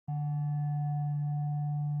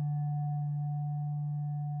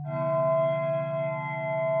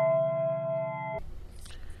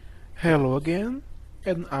Hello again,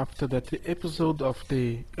 and after that episode of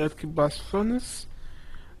the earthquake blast furnace,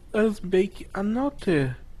 let's make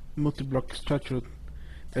another multi-block structure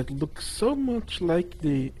that looks so much like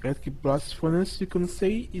the earthquake blast furnace you can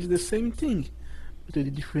say is the same thing, but with a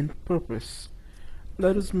different purpose.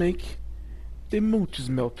 Let us make the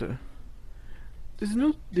multi-smelter.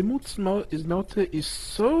 The multi-smelter is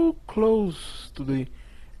so close to the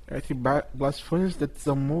earthquake blast furnace that it's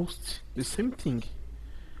almost the same thing.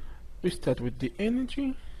 We start with the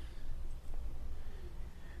energy,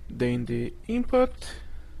 then the input,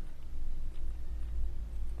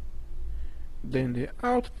 then the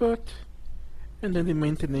output, and then the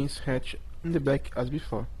maintenance hatch in the back as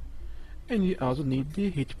before. And you also need the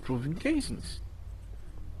heat-proofing casings.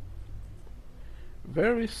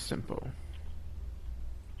 Very simple.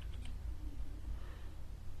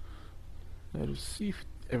 Let us see if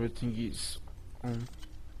everything is on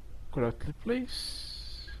correctly placed.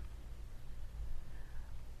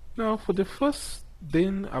 Now for the first,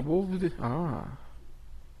 then above the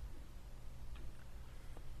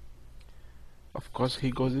of course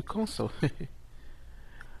here goes the console.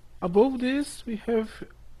 Above this we have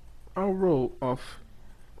a row of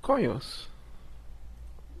coils,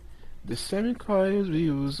 the same coils we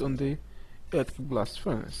use on the electric blast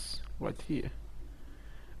furnace right here,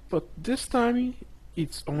 but this time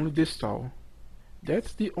it's only the stall.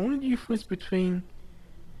 That's the only difference between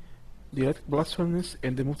the electric blast furnace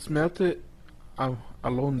and the multi-smelter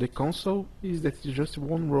along the console is that it's just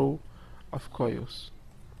one row of coils.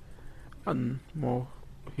 And more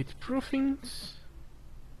heat proofings,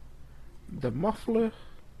 the muffler,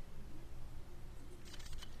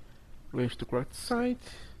 range to correct side,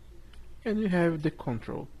 and you have the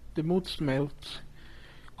control, the multi-smelt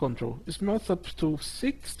control. It smelts up to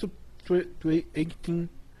 6 to 18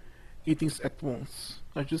 eatings at once.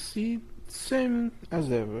 As you see, same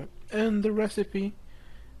as ever, and the recipe,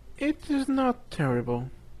 it is not terrible.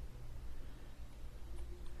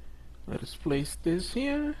 Let us place this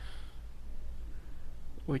here,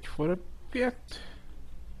 wait for a bit,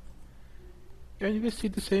 and you will see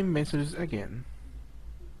the same messages again.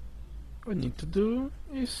 What we need to do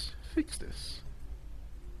is fix this.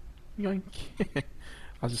 Yoink.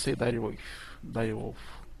 As I say, die wolf.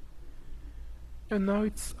 And now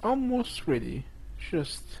it's almost ready.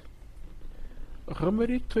 Just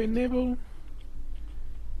remedy to enable.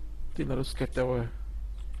 Then let us get our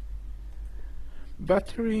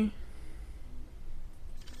battery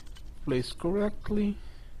placed correctly.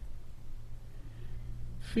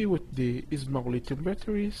 Fill with the small lithium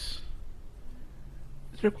batteries.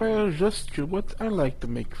 It requires just 2, but I like to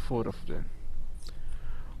make 4 of them.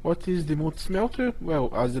 What is the multi-smelter?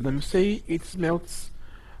 Well, as the name say, it smelts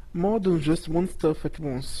more than just one stuff at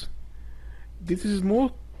once. This is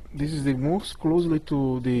the most closely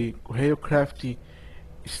to the aircraft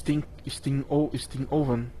steam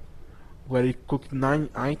oven, where it cooked 9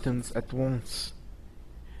 items at once.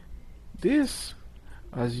 This,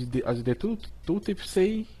 as the tooltips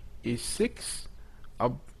say, is 6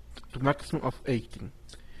 up to maximum of 18.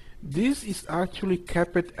 This is actually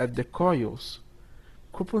capped at the coils.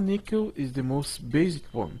 Copper nickel is the most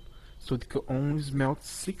basic one, so it can only smelt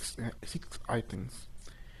 6 items.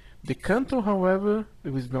 The Canton, however,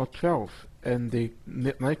 will smelt 12, and the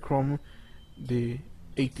nichrome the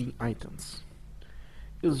 18 items.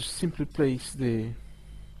 You simply place the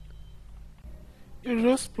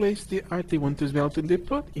just place the item you want to smelt in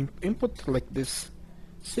the input like this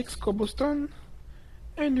 6 cobblestone,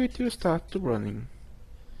 and it will start to running.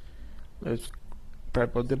 Let's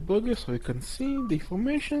type out the debugger so you can see the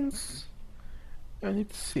informations, and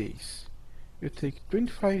it says you take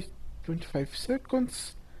 25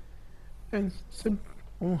 seconds and some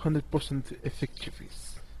 100%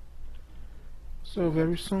 effectiveness. So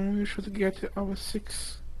very soon we should get our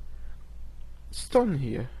 6 stone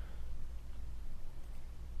here.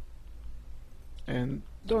 And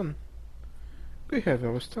done. We have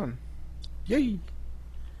our stone. Yay!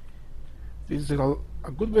 This is a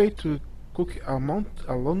good way to cook a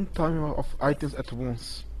long time of items at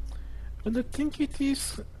once. And I think it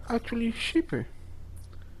is actually cheaper.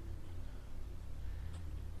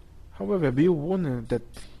 However, be warned that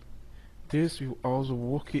this will also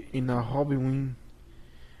work in a hobbying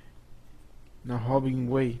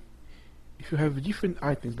way. If you have different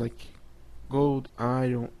items like gold,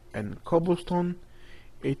 iron, and cobblestone,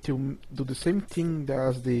 it will do the same thing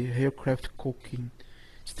as the aircraft cooking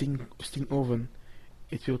steam oven.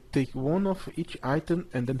 It will take one of each item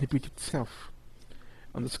and then repeat itself.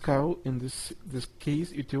 On the scale, in this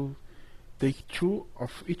case, it will take 2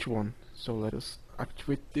 of each one. So let us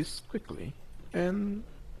activate this quickly. And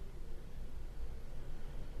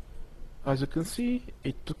as you can see,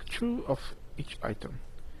 it took 2 of each item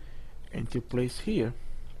and to place here.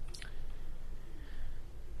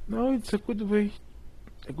 Now it's a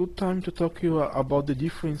good time to talk to you about the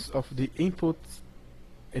difference of the inputs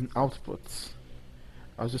and outputs.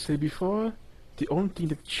 As I said before, the only thing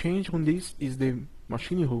that changed on this is the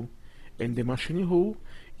machining rule, and the machining rule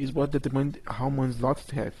is what determines how many slots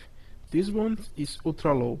to have. This one is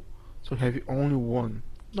ultra low, so have only one,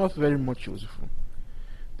 not very much useful.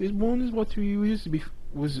 This one is what we use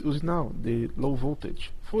now, the low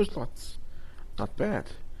voltage, 4 slots, not bad.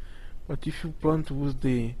 But if you plan to use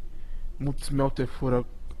the multi-smelter for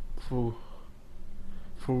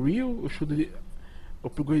real, you should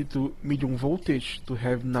upgrade to medium voltage to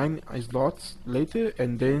have 9 slots later,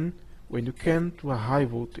 and then when you can to a high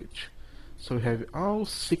voltage, so you have all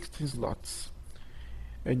 16 slots.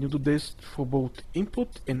 And you do this for both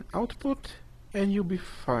input and output, and you'll be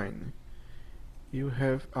fine. You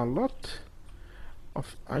have a lot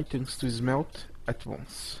of items to smelt at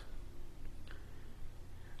once.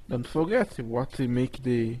 Don't forget, what make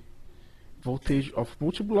the voltage of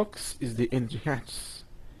multi-blocks is the energy hatch.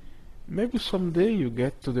 Maybe someday you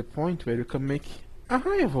get to the point where you can make a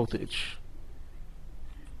higher voltage,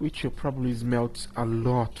 which will probably smelt a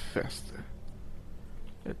lot faster.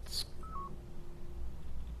 Let's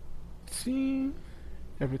see.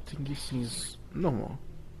 Everything is normal,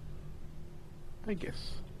 I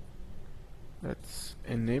guess. Let's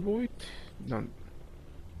enable it. Now,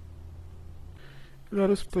 let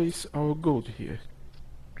us place our gold here.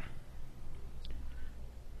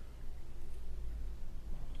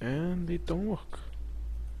 And it don't work.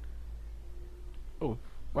 Oh,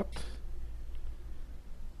 what?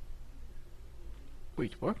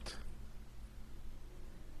 Wait, what?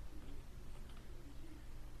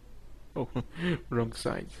 Oh, wrong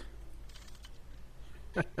side.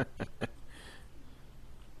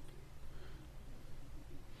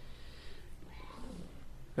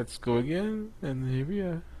 Let's go again, and here we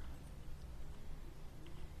are.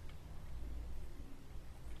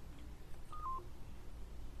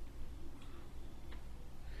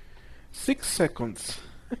 Six seconds.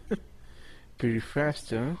 Pretty fast,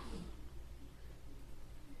 huh?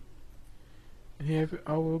 We have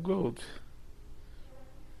our gold.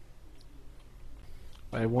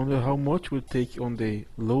 I wonder how much we'll take on the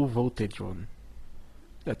low voltage one.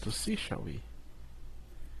 Let us see, shall we?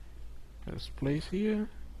 Let's place here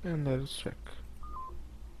and let us check.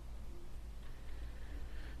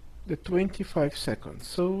 The 25 seconds,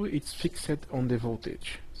 so it's fixed on the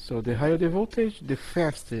voltage. So the higher the voltage, the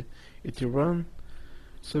faster it will run.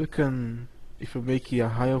 So you can, if you make a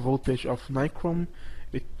higher voltage of nichrome,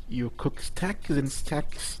 you cook stacks and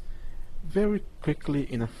stacks very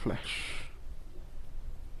quickly in a flash.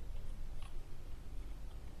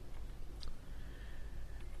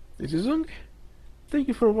 This is Ung. Thank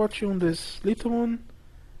you for watching this little one,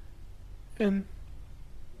 and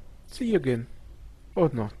see you again, or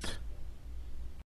not.